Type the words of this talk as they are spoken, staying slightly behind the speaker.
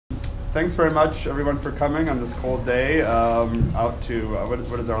Thanks very much, everyone, for coming on this cold day out to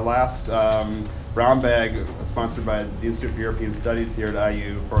what is our last brown bag sponsored by the Institute for European Studies here at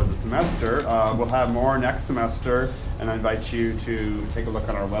IU for the semester. We'll have more next semester, and I invite you to take a look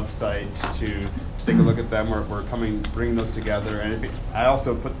on our website to take a look at them. We're bringing those together. And I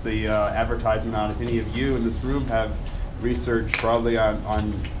also put the advertisement on if any of you in this room have research broadly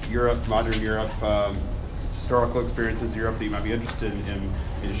on Europe, modern Europe, historical experiences in Europe that you might be interested in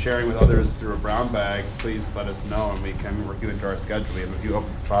sharing with others through a brown bag, please let us know and we can work you into our schedule. We have a few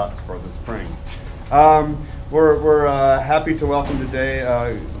open spots for the spring. We're happy to welcome today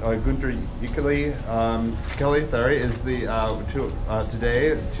Gunther Jikeli. Jikeli, is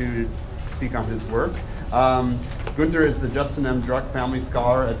today to speak on his work. Gunther is the Justin M. Druck Family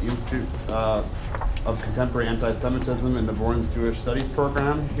Scholar at the Institute of Contemporary Anti-Semitism in the Born's Jewish Studies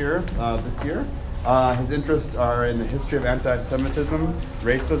program here this year. His interests are in the history of anti-Semitism,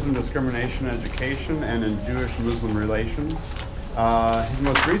 racism, discrimination, education, and in Jewish-Muslim relations. His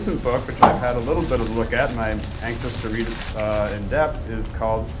most recent book, which I've had a little bit of a look at, and I'm anxious to read it in depth, is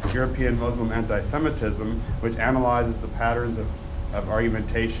called European Muslim Anti-Semitism, which analyzes the patterns of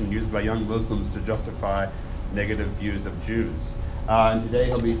argumentation used by young Muslims to justify negative views of Jews. And today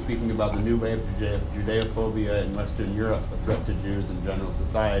he'll be speaking about the new wave of Judeophobia in Western Europe, a threat to Jews and general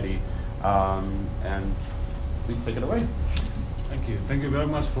society. And please take it away. Thank you. Thank you very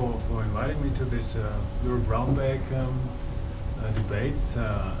much for inviting me to this Euro Brown Bag debates.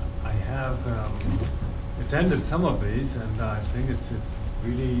 I have attended some of these, and I think it's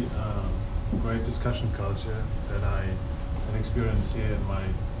really great discussion culture that I have experienced here in my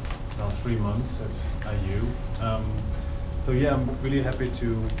last 3 months at IU. So yeah, I'm really happy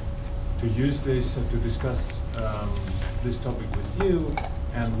to use this to discuss this topic with you.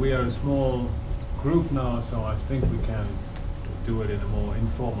 And we are a small group now, so I think we can do it in a more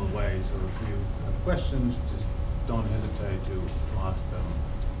informal way. So if you have questions, just don't hesitate to ask them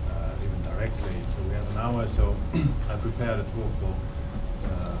even directly. So we have an hour, so I prepared a talk for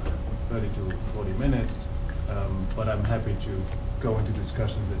 30 to 40 minutes, but I'm happy to go into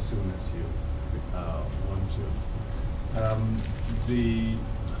discussions as soon as you want to. The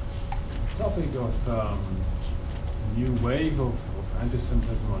topic of new wave of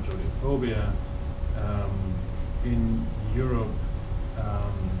anti-Semitism or Judeophobia in Europe,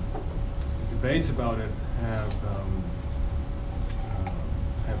 the debates about it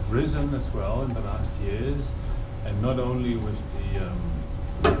have risen as well in the last years, and not only with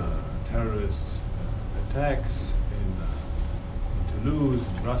the terrorist attacks in Toulouse,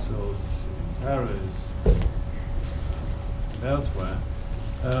 in Brussels, in Paris, and elsewhere.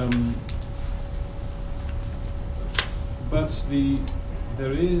 But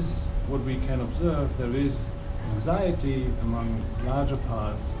there is, what we can observe, there is anxiety among larger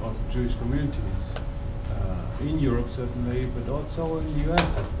parts of Jewish communities in Europe certainly, but also in the US,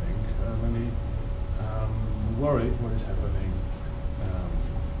 I think, many worried what is happening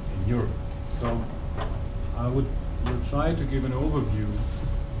in Europe. So I will try to give an overview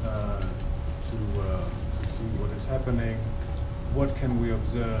to see what is happening, what can we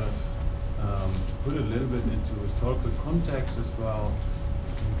observe, to put it a little bit into historical context as well.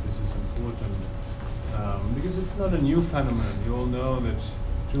 I think this is important because it's not a new phenomenon. You all know that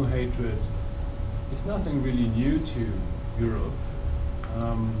Jew hatred is nothing really new to Europe.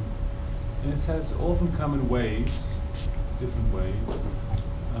 And it has often come in waves, different waves.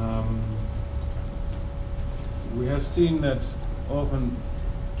 We have seen that often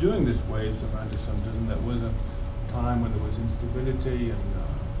during these waves of anti-Semitism there was a time when there was instability and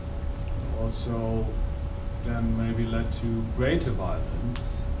also then maybe led to greater violence.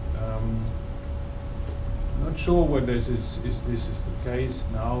 I'm not sure whether this is the case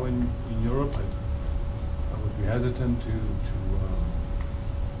now in Europe. I would be hesitant to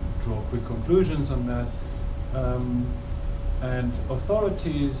draw quick conclusions on that. And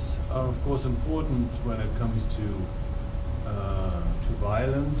authorities are of course important when it comes to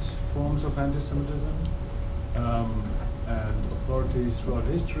violent forms of anti-Semitism. And authorities throughout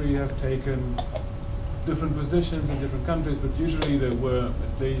history have taken different positions in different countries, but usually they were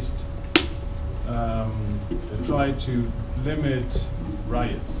at least they tried to limit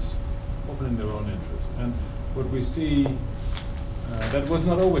riots, often in their own interest. And what we see, that was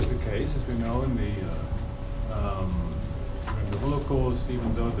not always the case, as we know, in during the Holocaust,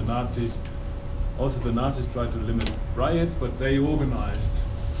 even though the Nazis tried to limit riots, but they organized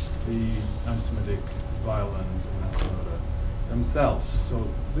the anti-Semitic violence and mass murder themselves. So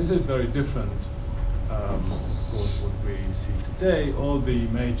this is very different, of course, what we see today. All the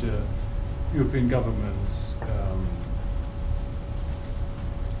major European governments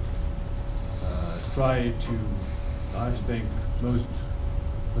try to, I think, most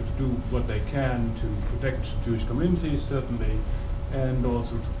to do what they can to protect Jewish communities, certainly, and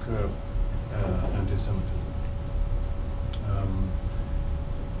also to curb anti-Semitism.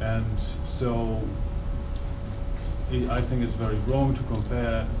 And so I think it's very wrong to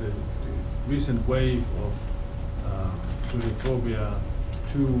compare the recent wave of Judeophobia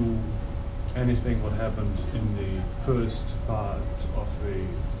to anything what happened in the first half of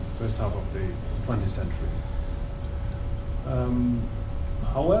the 20th century.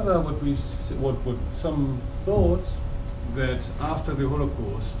 However, what some thought that after the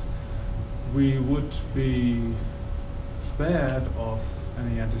Holocaust we would be spared of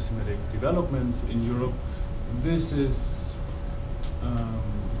any anti-Semitic developments in Europe. This is,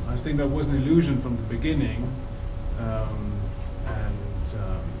 I think, that was an illusion from the beginning, and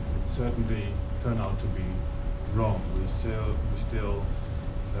it certainly turned out to be wrong. We still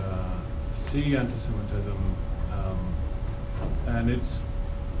see anti-Semitism, and it's.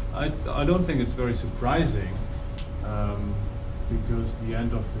 I don't think it's very surprising, because the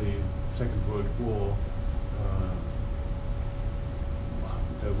end of the Second World War,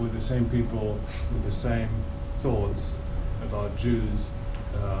 there were the same people with the same thoughts about Jews.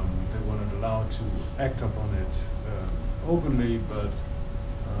 They were not allowed to act upon it openly, but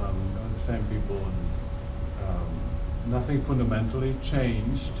the same people, and nothing fundamentally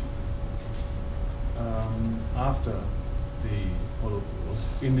changed after the Holocaust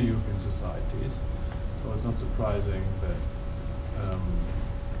in the European societies. So it's not surprising that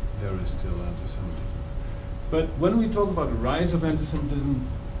there is still anti-Semitism. But when we talk about the rise of anti-Semitism,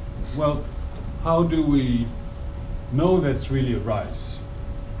 well, how do we know that's really a rise?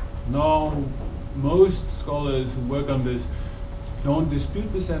 Now, most scholars who work on this don't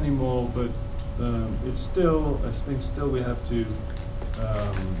dispute this anymore, but it's still, I think, still we have to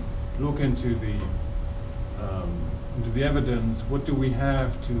look into the evidence. What do we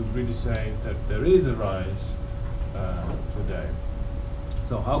have to really say that there is a rise today?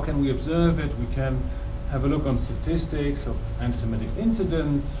 So how can we observe it? We can have a look on statistics of anti-Semitic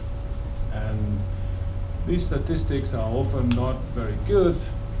incidents, and these statistics are often not very good.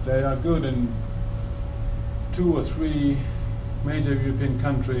 They are good in 2 or 3 major European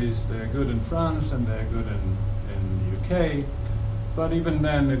countries. They're good in France, and they're good in the UK. But even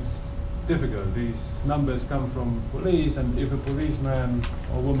then, it's difficult. These numbers come from police, and if a policeman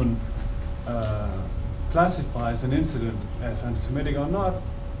or woman classifies an incident as anti-Semitic or not,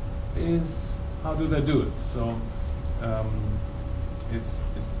 how do they do it? So it's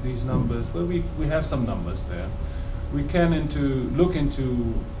these numbers. Well, we have some numbers there. We can look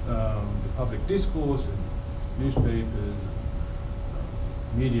into the public discourse in newspapers,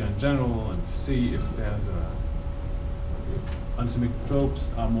 media in general, and see if anti-Semitic tropes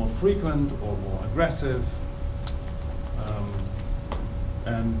are more frequent or more aggressive.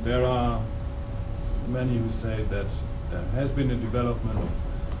 And there are many who say that there has been a development of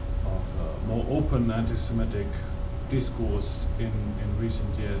more open anti-Semitic discourse in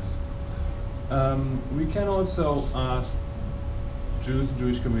recent years. We can also ask Jews,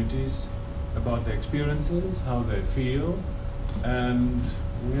 Jewish communities about their experiences, how they feel, and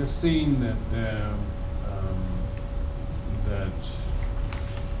we have seen that that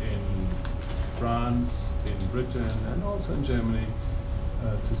in France, in Britain, and also in Germany,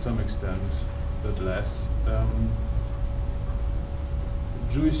 to some extent, but less,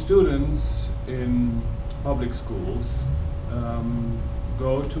 Jewish students in public schools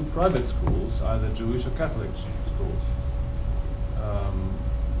go to private schools, either Jewish or Catholic schools,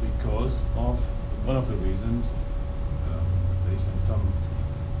 because of one of the reasons, at least in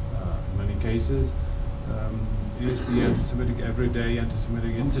many cases, is the everyday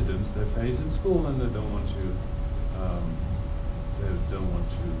anti-Semitic incidents they face in school, and they don't want to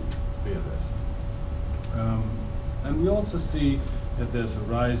bear this. And we also see that there's a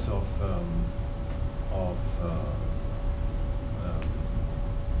rise of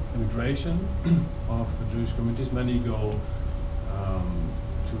immigration of the Jewish communities. Many go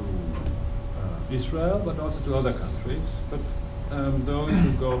to Israel, but also to other countries. But those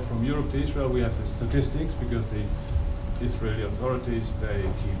who go from Europe to Israel, we have the statistics, because the Israeli authorities, they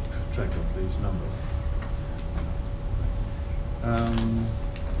keep track of these numbers.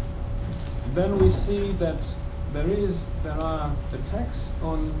 Then we see that there are attacks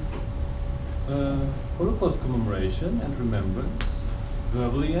on Holocaust commemoration and remembrance,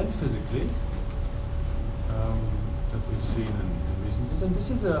 verbally and physically, that we've seen in recent years. And this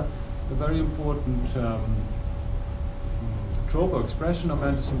is a very important trope or expression of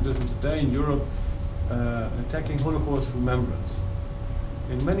anti-Semitism today in Europe, attacking Holocaust remembrance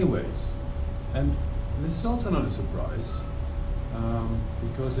in many ways. And this is also not a surprise,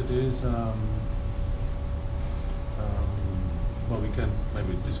 because it is, well, we can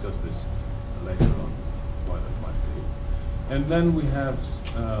maybe discuss this later on, why that might be. And then we have,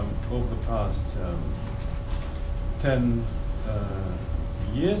 over the past 10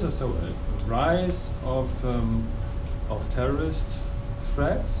 years or so, a rise of terrorist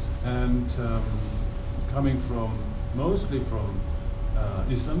threats, and coming from mostly from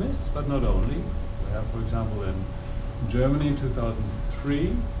Islamists, but not only. We have, for example, in Germany in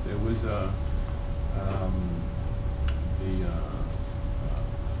 2003, there was the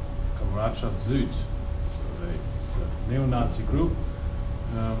Kameradschaft Süd, so it's a neo-Nazi group.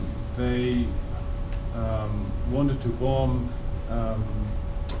 They wanted to bomb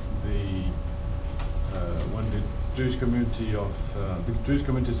when the Jewish community the Jewish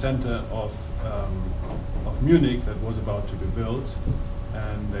community center of Munich that was about to be built,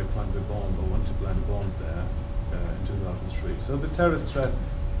 and they planned a bomb, or wanted to plant a bomb there in 2003. So the terrorist threat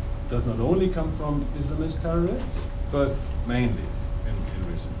does not only come from Islamist terrorists, but mainly in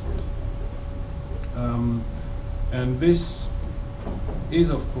recent years. And this is,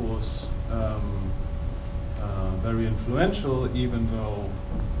 of course, very influential, even though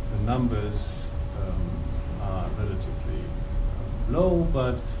the numbers are relatively low.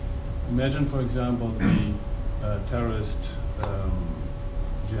 But imagine, for example, the terrorist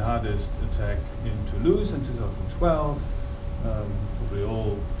jihadist attack in Toulouse in 2012. We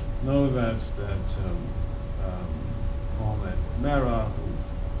all know that Mohammed Merah,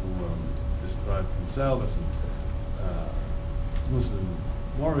 who described himself as a Muslim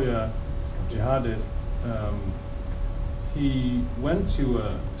warrior, jihadist, he went to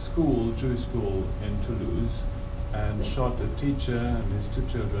a school, Jewish school in Toulouse, and shot a teacher and his 2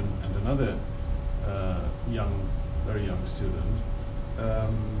 children and another very young student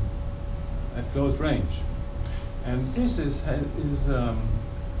at close range. And this is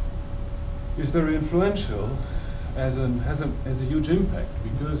very influential, has a huge impact,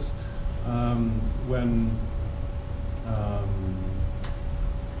 because when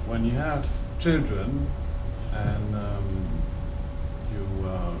you have children and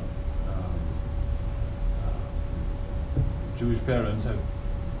Jewish parents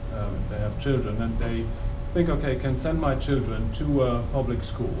they have children, and they think, okay, I can send my children to a public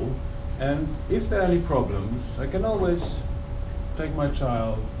school, and if there are any problems, I can always take my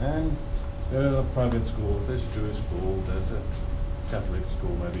child, and there are private schools, there's a Jewish school, there's a Catholic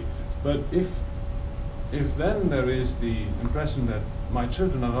school maybe. But if then there is the impression that my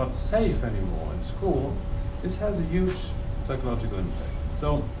children are not safe anymore in school, this has a huge psychological impact.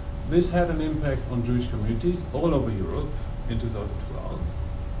 So this had an impact on Jewish communities all over Europe in 2012.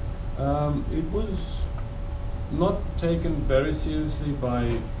 It was not taken very seriously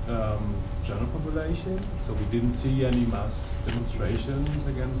by the general population, so we didn't see any mass demonstrations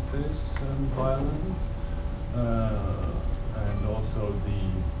against this violence, and also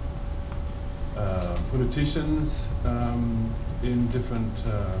the politicians in different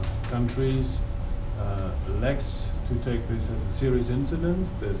countries elect to take this as a serious incident.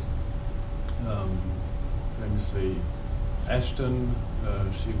 There's famously Ashton,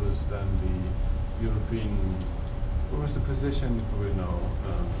 she was then the European, what was the position? We know.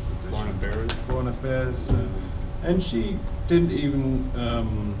 Foreign Affairs. Foreign Affairs, and she didn't even.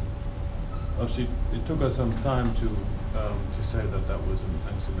 It took her some time to say that that was an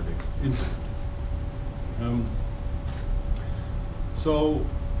anti-Semitic incident. So,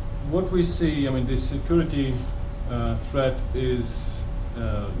 what we see, I mean, the security threat is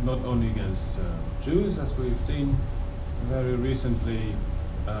not only against Jews, as we've seen very recently.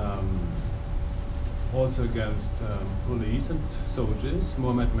 Also against police and soldiers.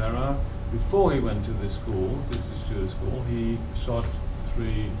 Mohammed Merah, before he went to this school, this Jewish school, he shot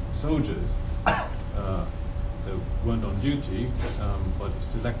 3 soldiers that weren't on duty, but he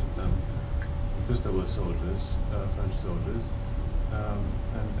selected them because they were soldiers, French soldiers,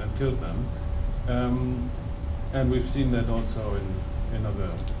 and killed them. And we've seen that also in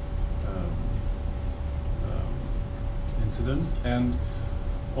other incidents. And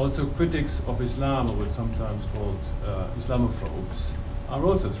also critics of Islam, or what's sometimes called Islamophobes, are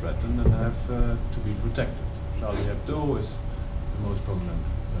also threatened and have to be protected. Charlie Hebdo is the most prominent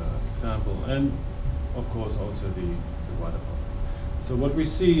example, and of course also the wider public. So what we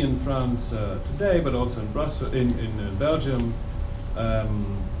see in France today, but also in Brussels, in Belgium,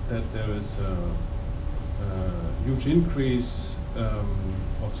 that there is a huge increase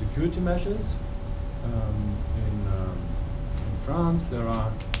of security measures. In France, there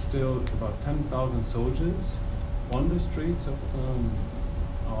are still about 10,000 soldiers on the streets of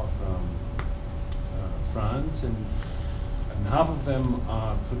France, and half of them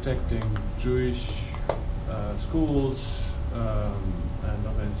are protecting Jewish schools and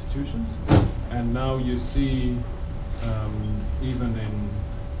other institutions. And now you see, even in,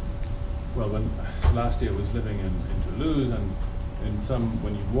 well, when last year I was living in Toulouse, and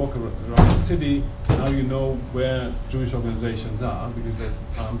when you walk around the city, now you know where Jewish organizations are, because there's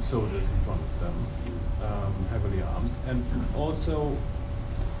armed soldiers in front of them, heavily armed, and also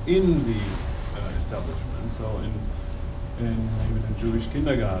in the establishment. So even in Jewish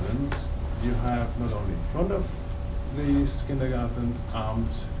kindergartens, you have not only in front of these kindergartens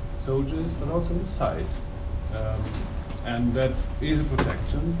armed soldiers, but also inside. And that is a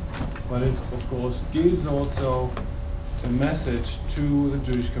protection, but it of course gives also a message to the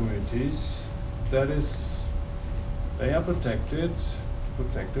Jewish communities that they are protected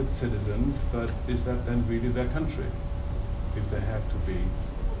citizens, but is that then really their country if they have to be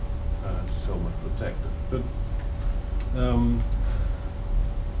so much protected? But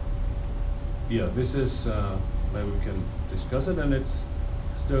yeah, this is where we can discuss it, and it's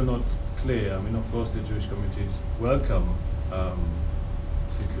still not clear. I mean, of course, the Jewish communities welcome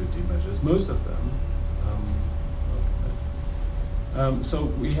security measures, most of them. So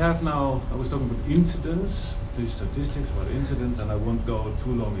we have now, I was talking about incidents, these statistics about incidents, and I won't go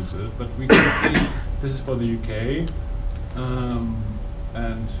too long into it, but we can see, this is for the UK,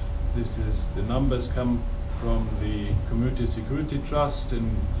 and the numbers come from the Community Security Trust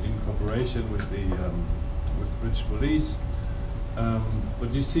in cooperation with the British Police.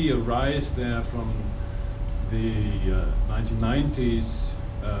 But you see a rise there from the 1990s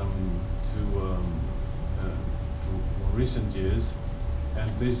to more recent years, and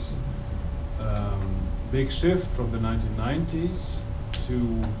this big shift from the 1990s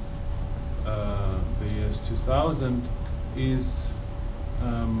to the years 2000 is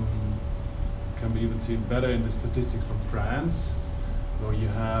can be even seen better in the statistics from France, where you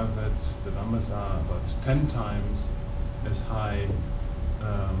have that the numbers are about 10 times as high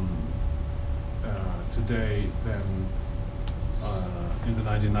today than in the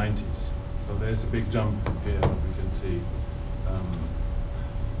 1990s. So there's a big jump here that we can see.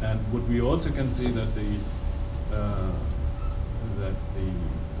 And what we also can see that the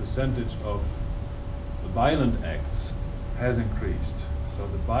percentage of violent acts has increased. So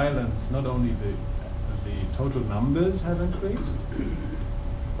the violence, not only the total numbers have increased,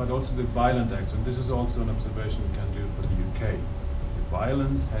 but also the violent acts. And this is also an observation we can do for the UK. The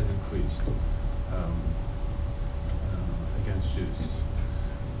violence has increased against Jews.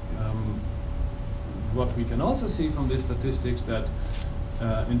 What we can also see from these statistics that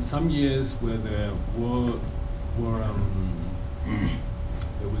in some years where there was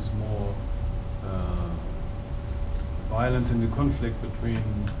more violence in the conflict between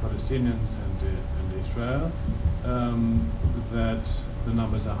Palestinians and Israel, that the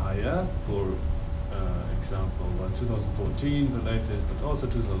numbers are higher. For example, 2014, the latest, but also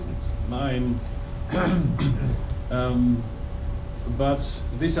 2009. But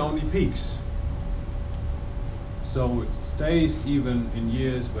these are only peaks. So it stays even in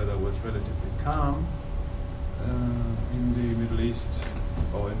years where there was relatively calm in the Middle East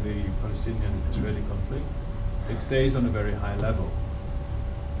or in the Palestinian-Israeli conflict. It stays on a very high level.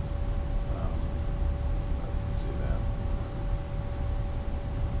 See there.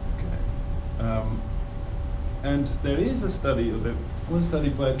 Okay. And there is a study, one study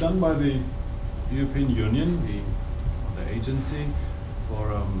done by the European Union, the agency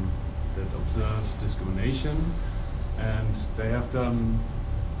for that observes discrimination, and they have done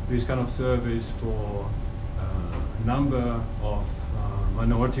these kind of surveys for a number of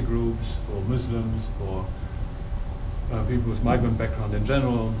minority groups, for Muslims, for people with migrant background in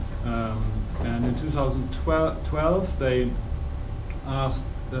general. And in 2012, they asked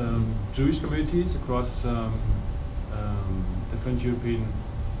Jewish communities across different European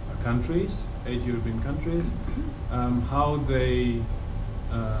countries, 8 European countries, how their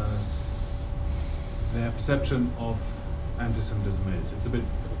perception of anti-Semitism is. It's a bit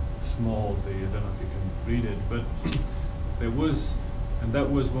small, I don't know if you can read it, but there was, and that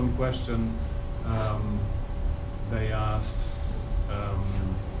was one question they asked,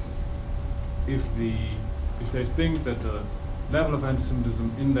 if they think that the level of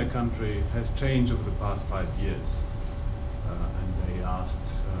anti-Semitism in their country has changed over the past 5 years. And they asked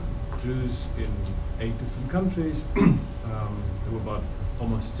Jews in 8 different countries. There were about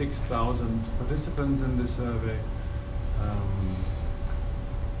almost 6,000 participants in this survey.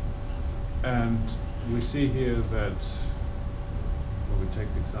 And we see here that, when we take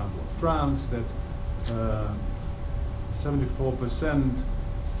the example of France, that 74%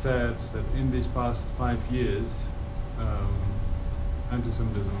 said that in these past 5 years,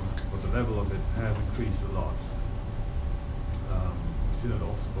 anti-Semitism, or the level of it, has increased a lot. We see that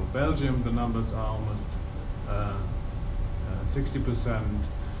also for Belgium, the numbers are almost 60%.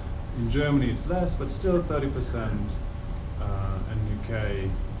 In Germany it's less, but still 30%, and UK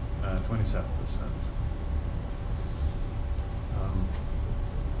 27%.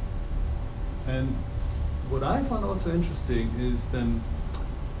 And what I found also interesting is then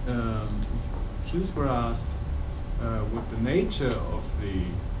Jews were asked what the nature of the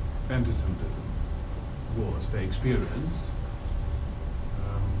anti-Semitism was they experienced.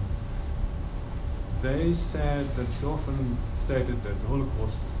 They said that it's often stated that the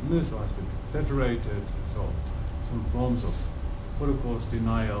Holocaust has been exaggerated, so some forms of Holocaust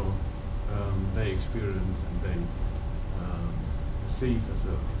denial they experience and they perceive as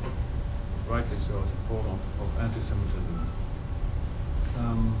rightly so, as a form of anti-Semitism.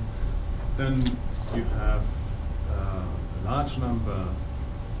 Then you have a large number,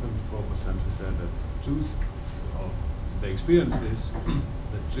 74%, who said that Jews, or they experience this,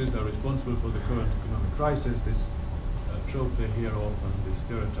 that Jews are responsible for the current economic crisis, this trope they hear often, this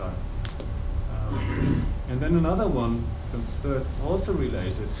stereotype. And then another one, the third, also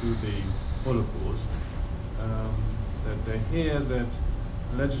related to the Holocaust, that they hear that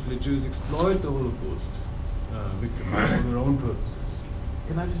allegedly Jews exploit the Holocaust victims for their own purposes.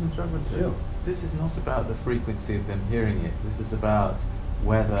 Can I just interrupt with Sure. This is not about the frequency of them hearing it. This is about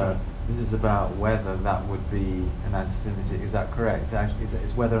whether that would be an anti-Semitic. Is that correct?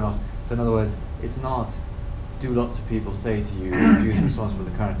 It's whether or not. So in other words, it's not, do lots of people say to you Jews are responsible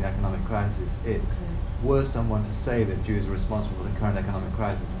for the current economic crisis? It's, were someone to say that Jews are responsible for the current economic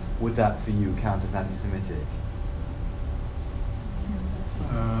crisis, would that for you count as anti-Semitic?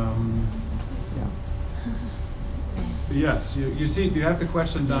 Yes, you see, you have the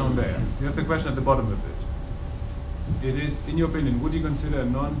question down there. You have the question at the bottom of it. It is, in your opinion, would you consider a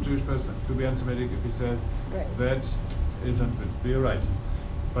non-Jewish person to be anti-Semitic if he says that is anti-Semitic? You're right.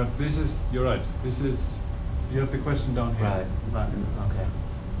 But this is, you're right. This is, you have the question down here. Right. Okay.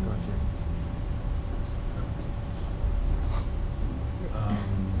 Gotcha.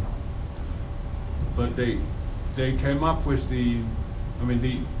 But they came up with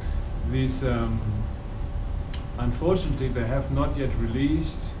these. Unfortunately, they have not yet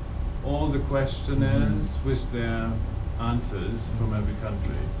released all the questionnaires with their answers from every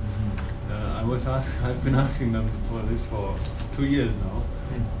country. I've been asking them for this for 2 years now,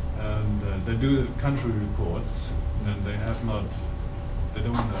 and they do country reports, and they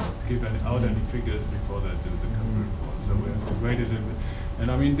don't give out any figures before they do the country report. So we have to wait a little bit. And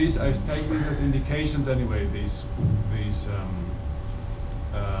I mean, I take these as indications anyway. These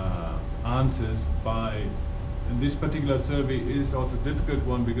answers by. And this particular survey is also a difficult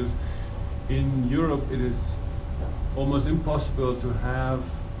one because in Europe it is almost impossible to have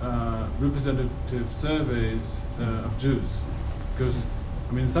representative surveys of Jews. Because,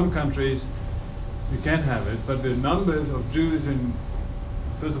 I mean, in some countries you can have it, but the numbers of Jews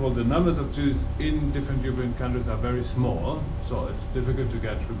first of all, the numbers of Jews in different European countries are very small, so it's difficult to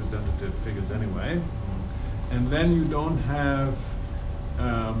get representative figures anyway. And then you don't have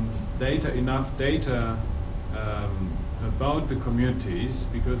enough data about the communities,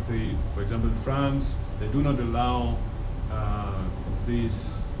 because for example, in France, they do not allow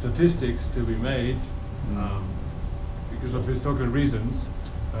these statistics to be made because of historical reasons,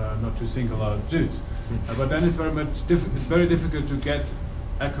 not to single out Jews. But then it's very difficult to get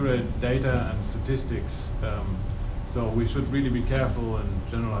accurate data and statistics. So we should really be careful in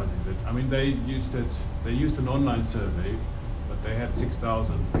generalizing it. I mean, they used an online survey, but they had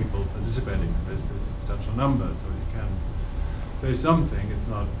 6,000 people participating. This is such a number, so you can say something. It's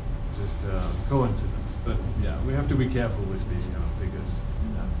not just a coincidence. But yeah, we have to be careful with these kind of figures.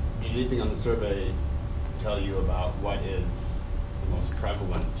 Yeah. Anything on the survey tell you about what is the most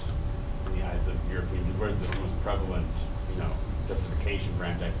prevalent in the eyes of Europeans? Where is the most prevalent, justification for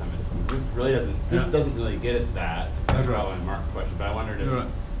anti-Semitism? This really doesn't. This doesn't really get at that. That's right. Following Mark's question, but I wondered if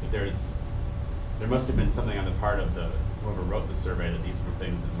there must have been something on the part of whoever wrote the survey that these were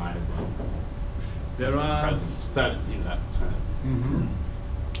things that might have been present. So that's kind of.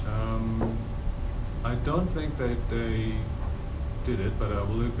 I don't think that they did it, but I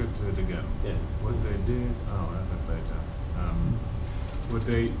will look into it again. Yeah. What they did, I have that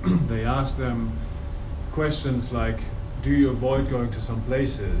later. They asked them questions like, do you avoid going to some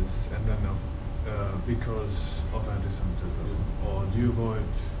places and then because of anti-Semitism, or do you avoid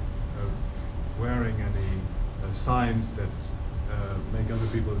wearing any signs that make other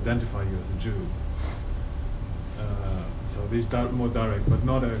people identify you as a Jew? So these more direct, but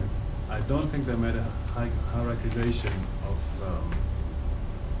not a. I don't think they made a hierarchization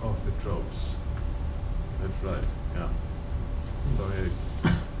of the tropes. That's right. Yeah. Sorry.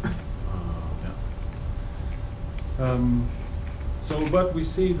 Yeah. So, but we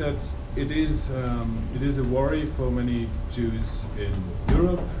see that it is a worry for many Jews in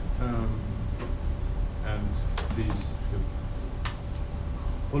Europe, and the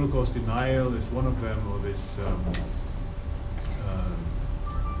Holocaust denial is one of them, or this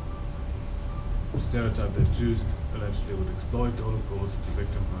stereotype that Jews allegedly would exploit the Holocaust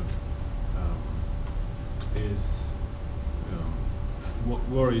victimhood is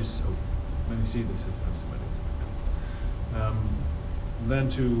worries when you see this as anti-Semitic. Then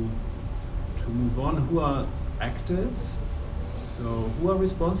to move on, who are actors? So who are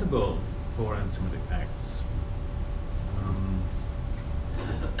responsible for anti-Semitic acts?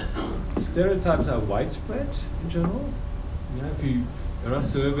 Stereotypes are widespread in general. Yeah, there are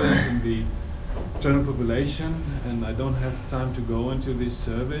surveys in the general population, and I don't have time to go into these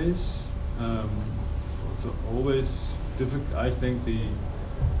surveys. It's always difficult. I think these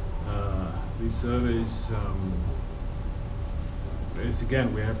surveys. It's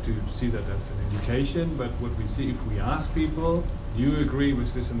again, we have to see that as an indication. But what we see, if we ask people, do you agree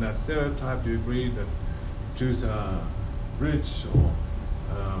with this and that stereotype? Do you agree that Jews are rich, or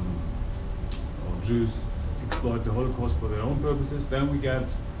Jews exploit the Holocaust for their own purposes? Then we get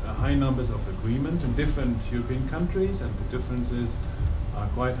high numbers of agreement in different European countries, and the differences are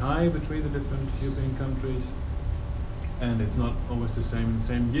quite high between the different European countries. And it's not always the same in the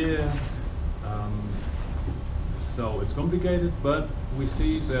same year. So it's complicated, but we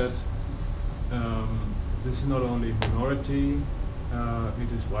see that this is not only minority,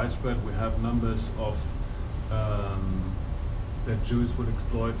 it is widespread. We have numbers of that Jews would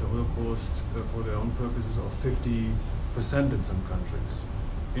exploit the Holocaust for their own purposes of 50% in some countries,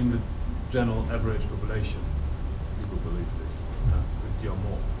 in the general average population. People believe this, 50 or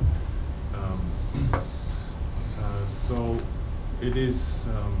more. So it is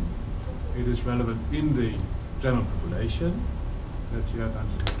relevant in the general population that you have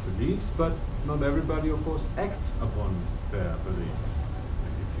anti-Semitic beliefs, but not everybody, of course, acts upon their belief.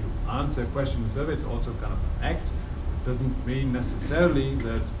 And if you answer a question in the survey, it's also kind of an act. It doesn't mean necessarily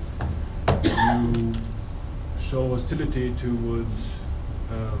that you show hostility towards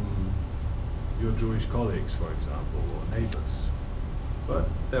your Jewish colleagues, for example, or neighbors. But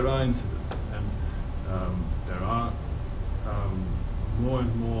there are incidents, and there are more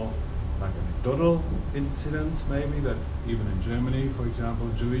and more like anecdotal incidents, maybe, that even in Germany, for example,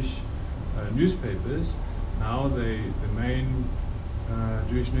 Jewish newspapers, now the main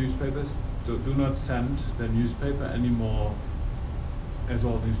Jewish newspapers do not send their newspaper anymore, as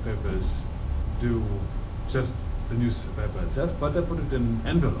all newspapers do, just the newspaper itself, but they put it in an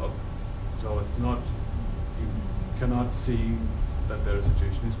envelope, so it's not, you cannot see that there is a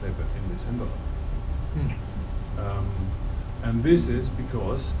Jewish newspaper in this envelope. And this is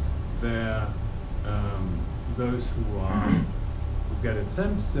because those who get it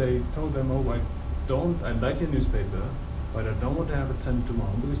sent, they told them, oh, I like your newspaper, but I don't want to have it sent to my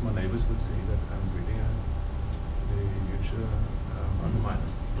home because my neighbors would see that I'm reading a huge underminer.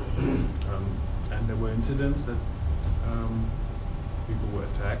 And there were incidents that people were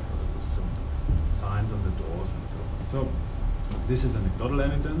attacked, or there was some signs on the doors and so on. So this is anecdotal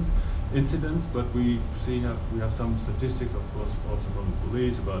incidents, but we have some statistics, of course, also from the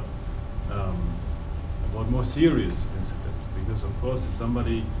police about more serious incidents. Because of course, if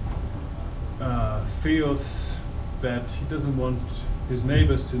somebody feels that he doesn't want his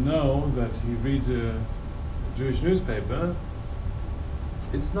neighbors to know that he reads a Jewish newspaper,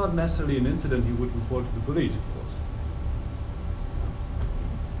 it's not necessarily an incident he would report to the police, of course.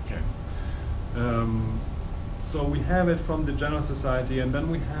 Okay. So we have it from the general society, and then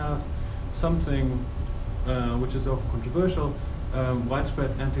we have something which is often controversial,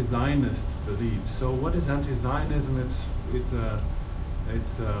 widespread anti-Zionist beliefs. So what is anti-Zionism? It's a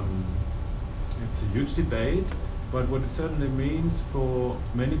huge debate, but what it certainly means for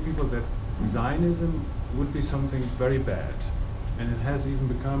many people that Zionism would be something very bad, and it has even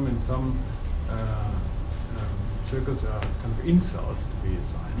become in some circles a kind of insult to be a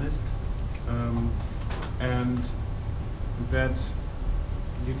Zionist, and that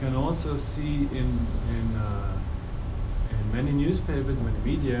you can also see in many newspapers, many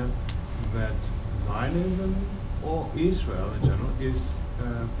media, that Zionism or Israel in general is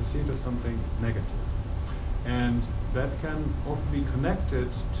perceived as something negative. And that can often be connected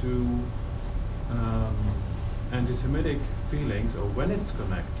to anti-Semitic feelings, or when it's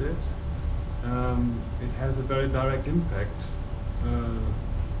connected, it has a very direct impact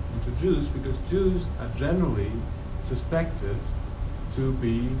into Jews, because Jews are generally suspected to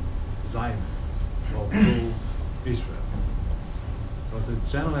be Zionists or pro-Israel. So it's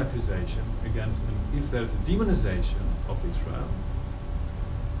a general accusation against, and if there's a demonization of Israel,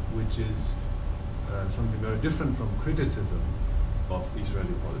 which is something very different from criticism of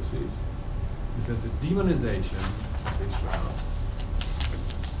Israeli policies, if there's a demonization of Israel,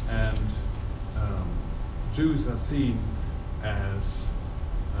 and Jews are seen as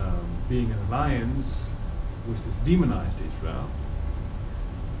being in alliance with this demonized Israel,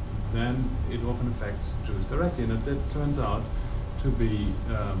 then it often affects Jews directly, and that turns out to be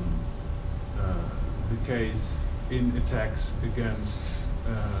the case in attacks against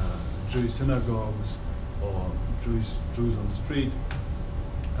Jewish synagogues or Jews on the street,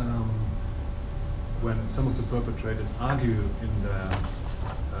 when some of the perpetrators argue in an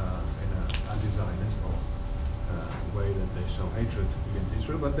anti-Zionist or way that they show hatred against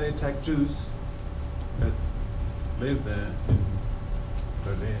Israel, but they attack Jews that live there in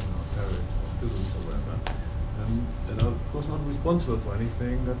Berlin or Paris or Toulouse or wherever, that are of course not responsible for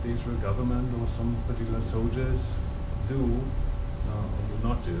anything that the Israel government or some particular soldiers do or do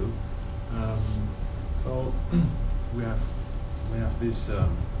not do. So we have this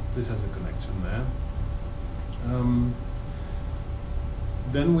has a connection there.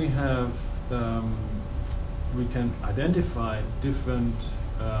 Then we have we can identify different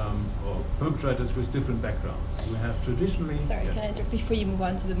or perpetrators with different backgrounds. We have traditionally. Sorry, yes. can I interrupt before you move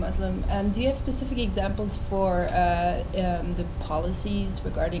on to the Muslim? Do you have specific examples for the policies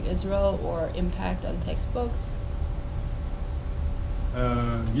regarding Israel or impact on textbooks?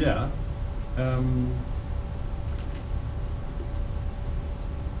 Yeah.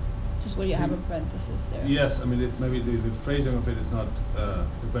 Just what you have in parentheses there. Yes, I mean maybe the phrasing of it is not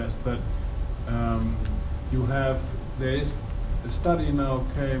the best, but there is a study now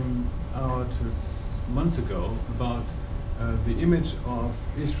came out months ago about the image of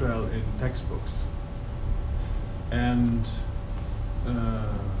Israel in textbooks, and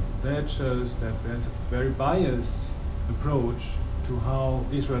that shows that there's a very biased approach to how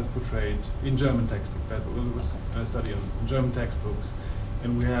Israel is portrayed in German textbooks. That was a study on German textbooks,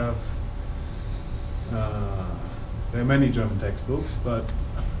 and we have there are many German textbooks, but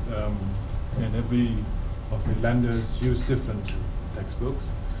and every of the lenders use different textbooks,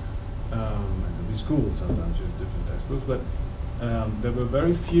 and every school sometimes use different textbooks, but there were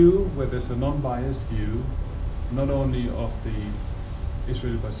very few where there's a non-biased view, not only of the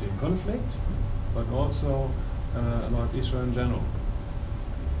Israeli-Palestinian conflict, but also about Israel in general.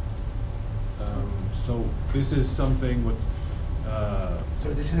 So this is something what.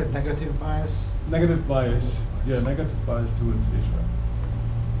 So this is a negative bias? Negative bias, yeah, negative bias towards Israel.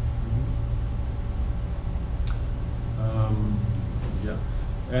 Yeah,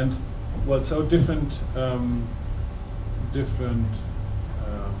 and well, so different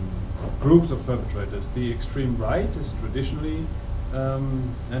groups of perpetrators. The extreme right is traditionally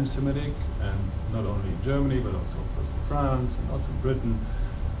anti-Semitic, and not only in Germany, but also of course in France and also in Britain.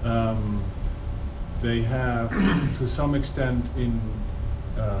 They have, to some extent, in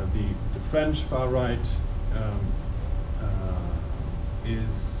the French far right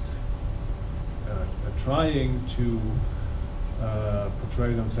is trying to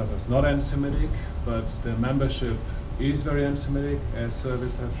portray themselves as not anti-Semitic, but their membership is very anti-Semitic, as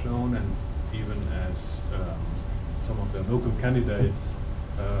surveys have shown, and even as some of their local candidates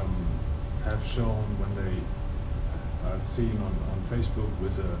have shown when they are seen on Facebook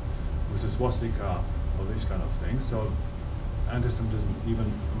with a swastika or these kind of things. So anti-Semitism,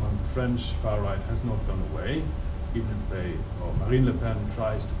 even among the French far right, has not gone away, even if Marine Le Pen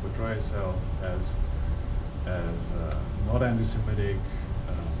tries to portray herself as not anti-Semitic,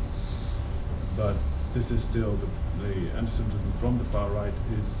 but this is still the anti-Semitism from the far right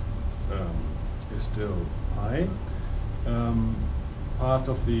is still high. Parts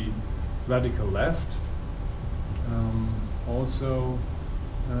of the radical left also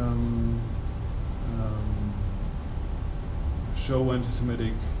show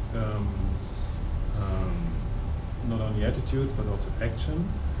anti-Semitic not only attitudes but also action,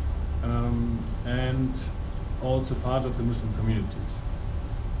 and also part of the Muslim communities.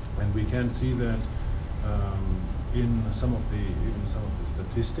 And we can see that in some of the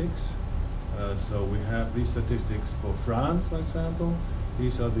statistics. So we have these statistics for France, for example.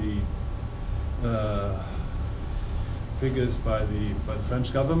 These are the figures by the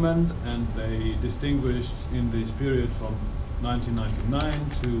French government, and they distinguished in this period from 1999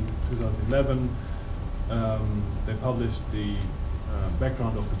 to 2011. They published the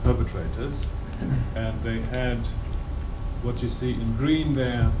background of the perpetrators, and they had what you see in green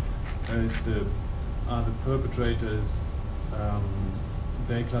there are the perpetrators.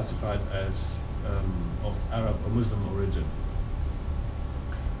 They classified as of Arab or Muslim origin,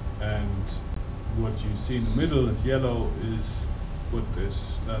 and what you see in the middle as yellow is what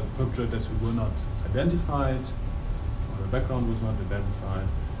is perpetrators who were not identified, or the background was not identified,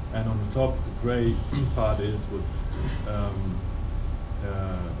 and on the top the gray part is what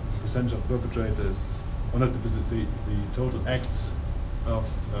percentage of perpetrators, or not the total acts of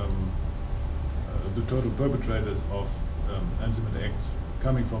the total perpetrators of anti-Semitic acts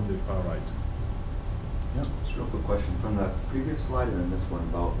coming from the far right. Yeah. Just a real quick question from the previous slide and then this one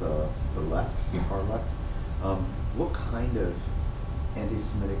about the left, the far left. What kind of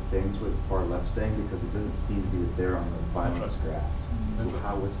anti-Semitic things were the far left saying? Because it doesn't seem to be there on the violence graph. So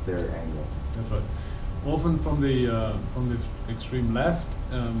what's their angle? That's right. Often from the extreme left,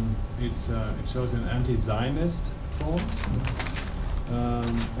 it shows an anti-Zionist form,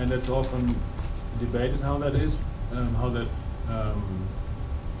 and that's often debated how that is,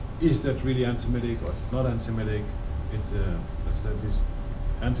 is that really anti-Semitic or is it not anti-Semitic? This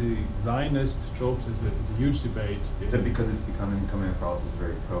anti-Zionist tropes is a huge debate. Is it because it's coming across as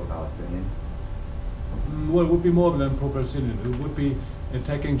very pro-Palestinian? Well, it would be more than pro-Palestinian. It would be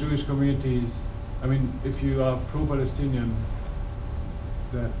attacking Jewish communities. I mean, if you are pro-Palestinian,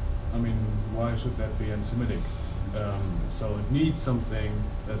 why should that be anti-Semitic? So it needs something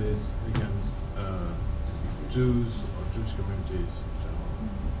that is against Jews or Jewish communities in general.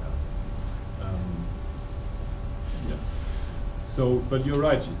 Yeah. So, but you're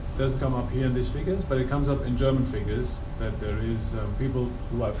right, it doesn't come up here in these figures, but it comes up in German figures that there is people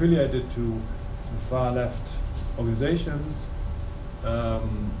who are affiliated to the far left organizations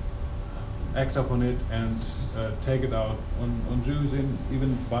act upon it and take it out on Jews in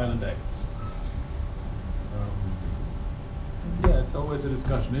even violent acts. Yeah, it's always a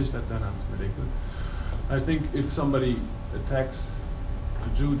discussion, is that then anti-Semitic? I think if somebody attacks a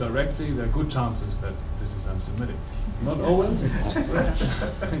Jew directly, there are good chances that this is anti-Semitic. Not always,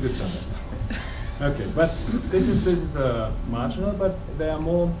 good chances. Okay, but this is marginal, but there are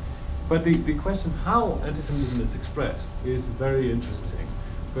more. But the question how anti-Semitism is expressed is very interesting,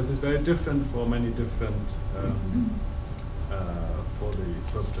 because it's very different for many different for the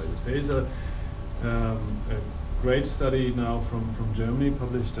perpetrators. There is a great study now from Germany,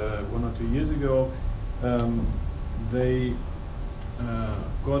 published 1 or 2 years ago. They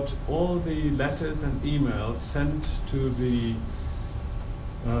got all the letters and emails sent to the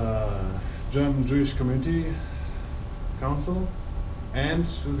German Jewish Community Council and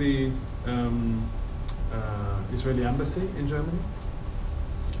to the Israeli embassy in Germany,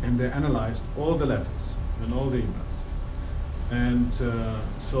 and they analyzed all the letters and all the emails. And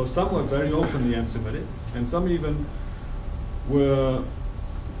so some were very openly anti-Semitic, and some even were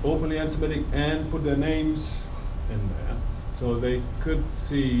openly anti-Semitic and put their names in there. So they could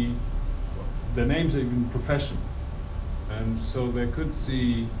see their names are even profession. And so they could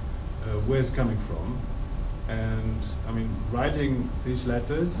see where it's coming from. And I mean, writing these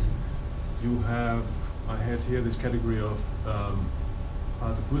letters, I had here this category of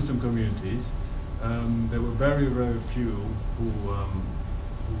part of Muslim communities. There were very, very few who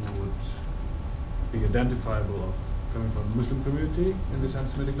would be identifiable of coming from the Muslim community in these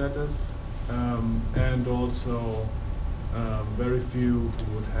anti-Semitic letters, and also very few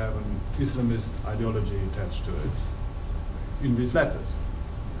who would have an Islamist ideology attached to it in these letters.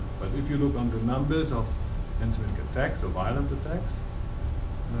 But if you look on the numbers of anti-Semitic attacks or violent attacks,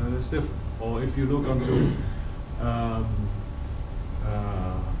 it's different. Or if you look onto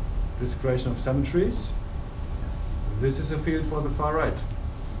desecration of cemeteries, this is a field for the far right.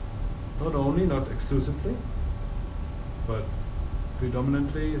 Not only, not exclusively, but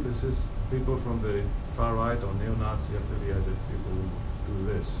predominantly this is people from the far right or neo-Nazi affiliated people who do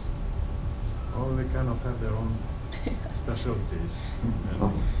this. Or they kind of have their own specialties and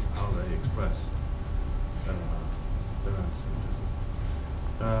how they express their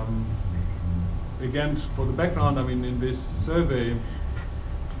anti-Semitism. Again, for the background, I mean, in this survey,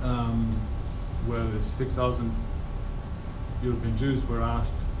 where the 6,000 European Jews were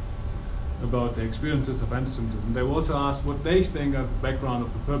asked about their experiences of anti-Semitism, they were also asked what they think of the background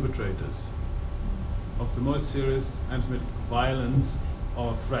of the perpetrators of the most serious anti-Semitic violence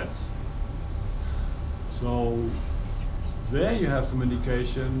or threats. So there you have some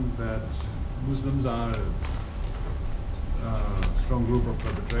indication that Muslims are a strong group of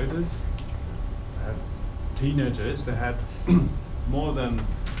perpetrators. They had teenagers, they had more than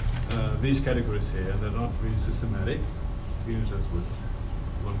these categories here, and they're not really systematic. teenagers with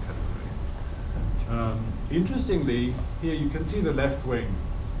one category. Interestingly, here you can see the left-wing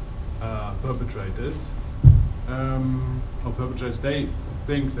perpetrators, or perpetrators they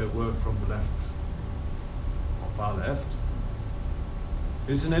think they were from the left or far left.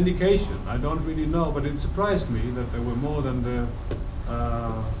 It's an indication. I don't really know, but it surprised me that there were more than the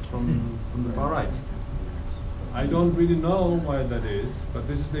from the far right. I don't really know why that is, but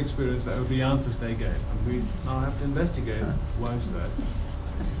this is the experience, the answers they gave, and we now have to investigate why is that.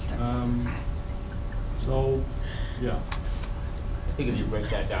 So, yeah. I think as you break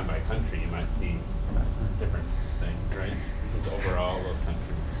that down by country, you might see different things, right? This is overall those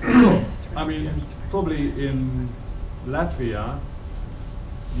countries. I mean, probably in Latvia,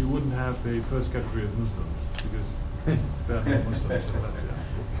 you wouldn't have the first category of Muslims, because there are no Muslims in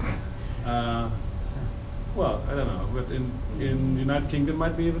Latvia. Well, I don't know, but in United Kingdom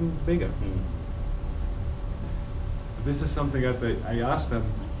might be even bigger. This is something I asked them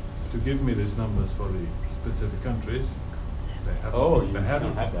to give me these numbers for the specific countries. They haven't. Oh, you they don't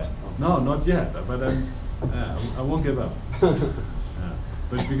haven't. have that? No, not yet, but I won't give up.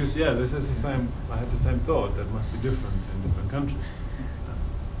 But because, yeah, this is the same, I had the same thought, that must be different in different countries.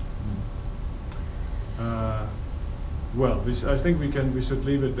 Well, I think we should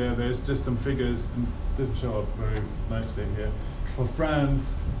leave it there. There's just some figures, and didn't show up very nicely here, for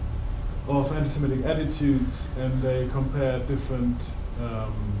France of anti-Semitic attitudes, and they compare different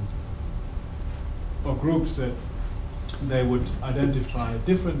or groups that they would identify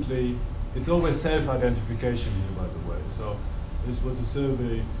differently. It's always self-identification here, by the way. So this was a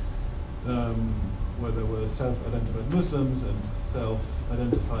survey where there were self-identified Muslims and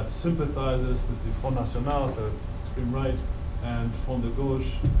self-identified sympathizers with the Front National, so extreme right, and Front de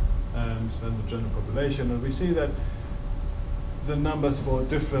Gauche, and then the general population. And we see that the numbers for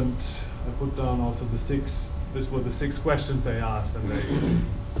different, I put down also the six, these were the 6 questions they asked, and they,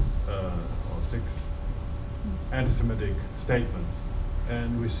 or 6 anti-Semitic statements.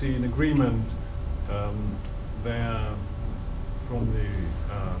 And we see an agreement there from the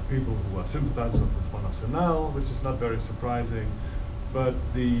people who are sympathizers of the Front National, which is not very surprising, but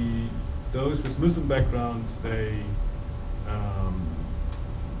those with Muslim backgrounds, they're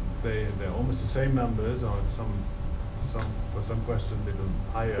almost the same numbers, or for some questions even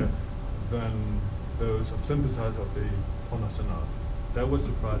higher than those of sympathizers of the Front National. That was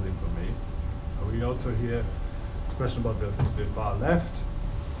surprising for me. We also hear a question about the far left.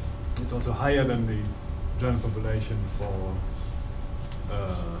 It's also higher than the general population for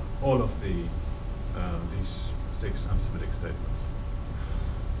all of these 6 anti-Semitic statements.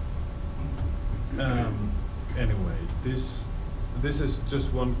 Anyway, this is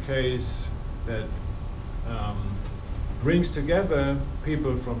just one case that brings together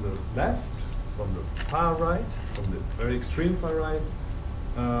people from the left, from the far right, from the very extreme far right,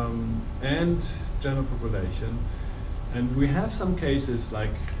 and general population. And we have some cases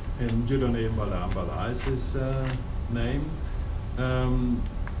like in Judeophobia is his name.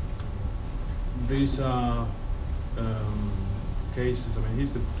 These are cases, I mean,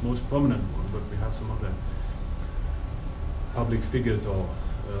 he's the most prominent one, but we have some other public figures or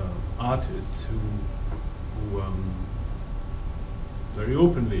artists who very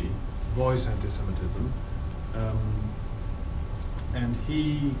openly voice anti-Semitism. And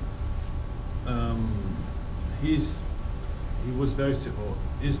he was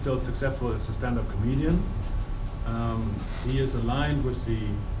is still successful as a stand-up comedian. He is aligned with the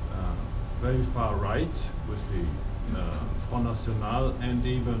very far right, with the Front National, and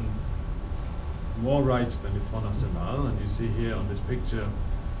even more right than the Front National. And you see here on this picture,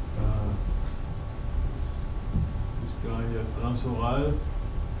 this guy here, Alain Soral.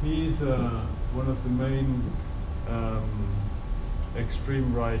 He's one of the main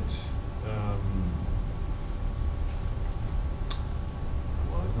extreme right.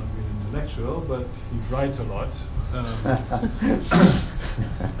 Well, he's not really intellectual, but he writes a lot,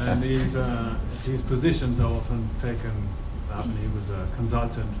 and his positions are often taken. I mean, he was a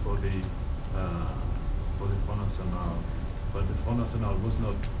consultant for the Front National, but the Front National was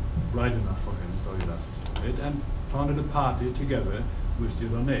not right enough for him, so he left it and founded a party together with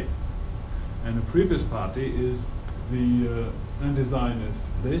Jikeli. And the previous party is the anti-Zionist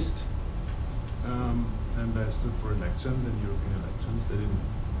list, and they stood for elections, in European elections. They didn't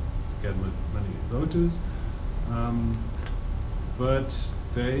get many voters, but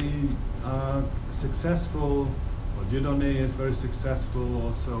they are successful. Well, Jikeli is very successful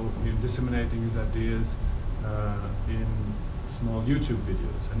also in disseminating his ideas in small YouTube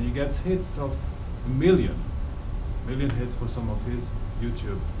videos, and he gets hits of a million hits for some of his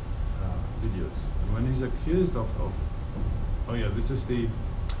YouTube videos. And when he's accused of oh yeah, this is the.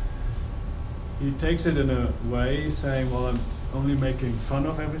 He takes it in a way saying, well, I'm only making fun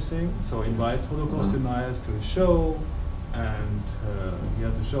of everything. So he invites Holocaust deniers to his show, and he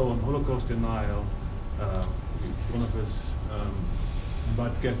has a show on Holocaust denial. One of his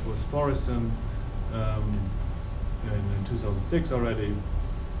invited guests was Forreston in 2006 already.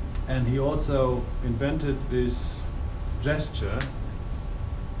 And he also invented this gesture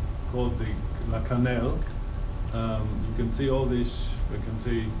called the La Cannelle. You can see all these, we can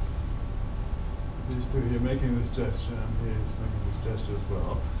see these two here making this gesture, and he is making this gesture as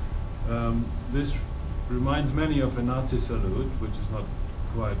well. This reminds many of a Nazi salute, which is not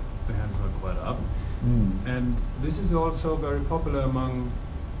quite, the hands not quite up. And this is also very popular among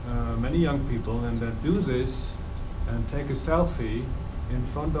many young people, and that do this and take a selfie in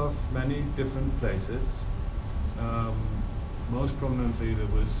front of many different places. Most prominently there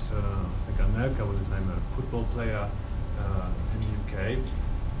was, I think Anelka was his name, a football player in the UK,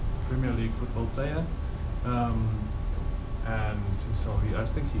 Premier League football player. And so I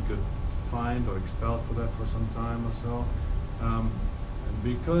think he got fined or expelled for that for some time or so.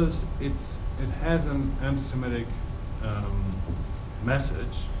 Because it has an anti-Semitic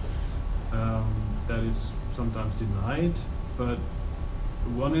message that is sometimes denied, but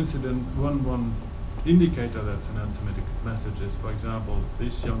one indicator that's an anti-Semitic message is, for example,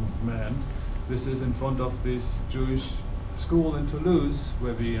 this young man, this is in front of this Jewish school in Toulouse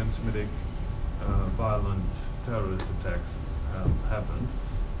where the anti-Semitic violent terrorist attacks happened.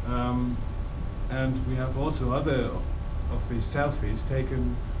 And we have also other of these selfies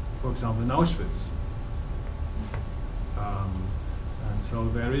taken, for example, in Auschwitz. And so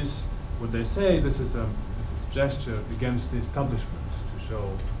there is, what they say, this is a gesture against the establishment, to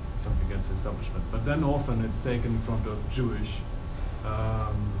show something against the establishment. But then often it's taken in front of Jewish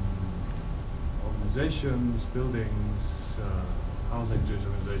organizations, buildings, housing Jewish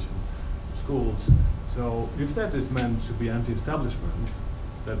organizations, schools. So if that is meant to be anti-establishment,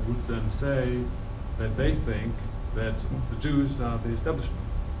 that would then say that they think that the Jews are the establishment.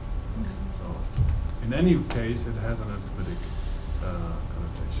 So in any case, it has an anti-Semitic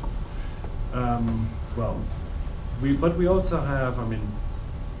connotation. But we also have, I mean,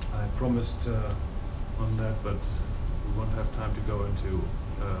 I promised on that, but we won't have time to go into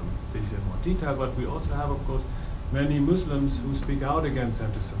these in more detail, but we also have, of course, many Muslims who speak out against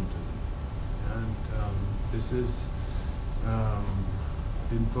anti-Semitism. And this is,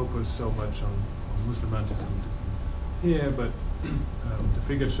 didn't focus so much on Muslim anti-Semitism here, but the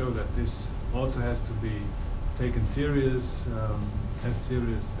figures show that this also has to be taken serious as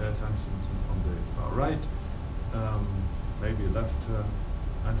anti-Semitism from the far right, maybe left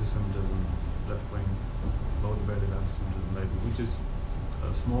anti-Semitism, left-wing motivated anti-Semitism maybe, which is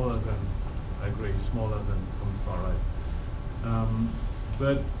smaller than, I agree, smaller than from the far right.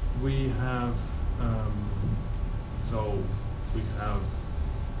 But we have,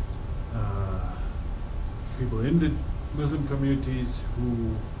 people in the Muslim communities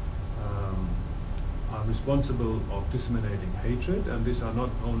who are responsible of disseminating hatred, and these are not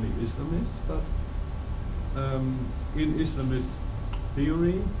only Islamists, but in Islamist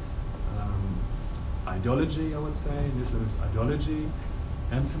theory, ideology, I would say, in Islamist ideology,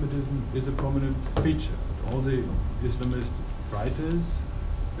 anti-Semitism is a prominent feature. All the Islamist writers,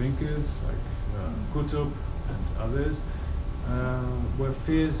 thinkers like Gunther and others were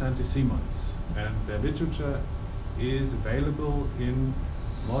fierce anti-Semites, and their literature is available in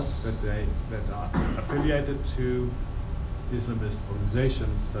mosques that are affiliated to Islamist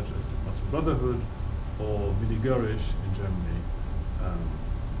organizations such as the Muslim Brotherhood or Miligurish in Germany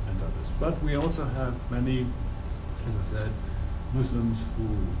and others. But we also have many, as I said, Muslims who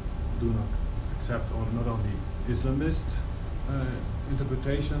do not accept not only Islamist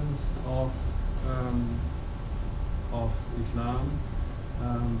interpretations of Islam,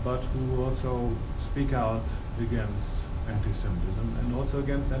 but who also speak out against anti-Semitism and also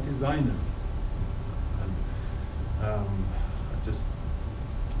against anti-Zionism. And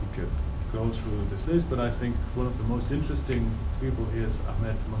we could go through this list, but I think one of the most interesting people here is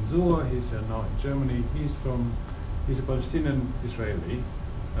Ahmed Mansour. He's now in Germany. He's a Palestinian Israeli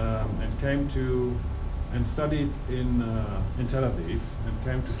and came to and studied in Tel Aviv and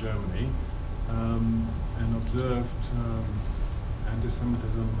came to Germany and observed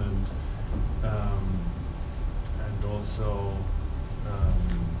anti-Semitism and also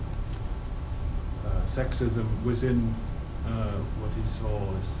sexism within what he saw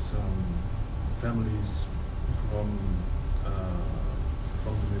as families from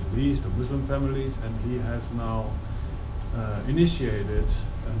the Middle East or Muslim families, and he has now initiated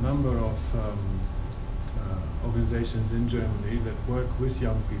a number of organizations in Germany that work with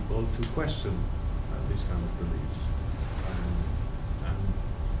young people to question these kind of beliefs. And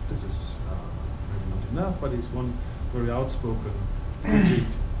this is maybe not enough, but it's one very outspoken critique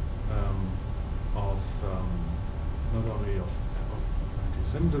of not only of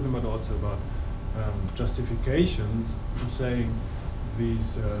anti-Semitism, but also about justifications, saying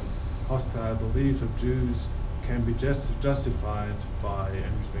these hostile beliefs of Jews can be justified by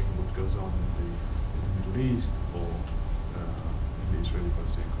anything what goes on in the Middle East or in the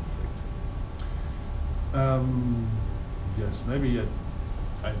Israeli-Palestinian conflict. Yes, maybe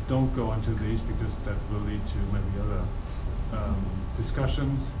I don't go into these because that will lead to maybe other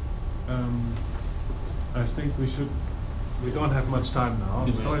discussions. I think we don't have much time now.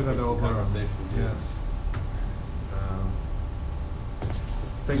 I'm sorry that over. Yes.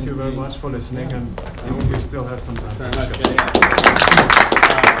 Thank you very much for listening, and I hope we still have some time. Thank you very much.